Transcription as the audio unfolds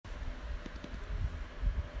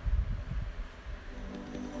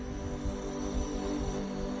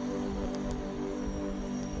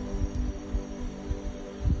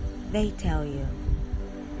they tell you.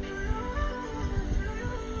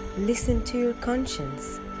 Listen to your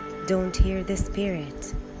conscience, don't hear the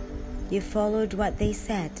spirit. You followed what they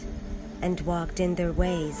said and walked in their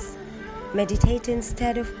ways. Meditate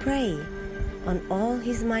instead of pray on all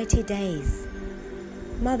his mighty days.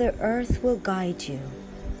 Mother Earth will guide you,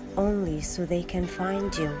 only so they can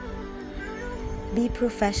find you. Be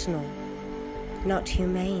professional, not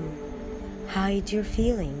humane. Hide your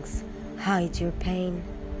feelings, hide your pain.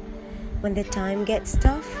 When the time gets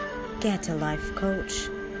tough, get a life coach.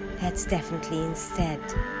 That's definitely instead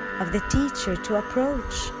of the teacher to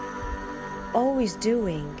approach. Always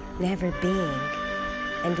doing, never being.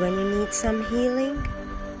 And when you need some healing,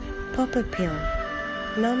 pop a pill,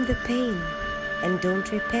 numb the pain, and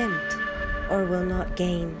don't repent or will not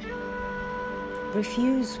gain.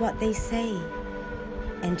 Refuse what they say,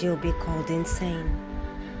 and you'll be called insane.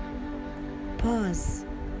 Pause.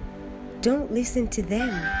 Don't listen to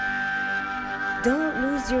them. Don't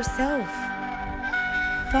lose yourself.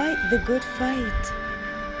 Fight the good fight.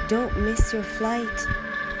 Don't miss your flight.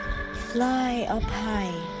 Fly up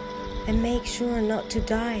high and make sure not to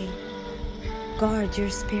die. Guard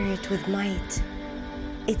your spirit with might.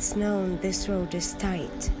 It's known this road is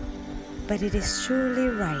tight, but it is surely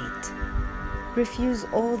right. Refuse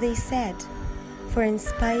all they said, for in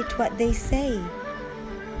spite what they say,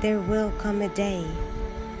 there will come a day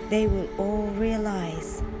they will all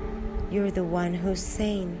realize you're the one who's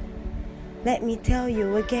sane. Let me tell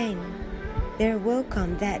you again, there will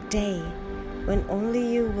come that day when only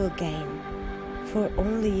you will gain, for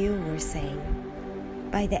only you were sane.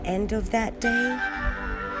 By the end of that day,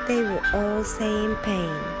 they will all say in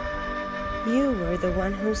pain, you were the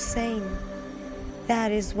one who's sane.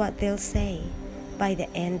 That is what they'll say by the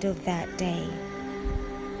end of that day.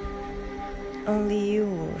 Only you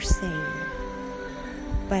were sane,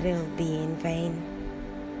 but it'll be in vain.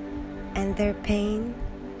 And their pain,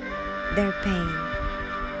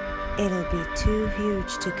 it'll be too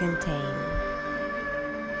huge to contain.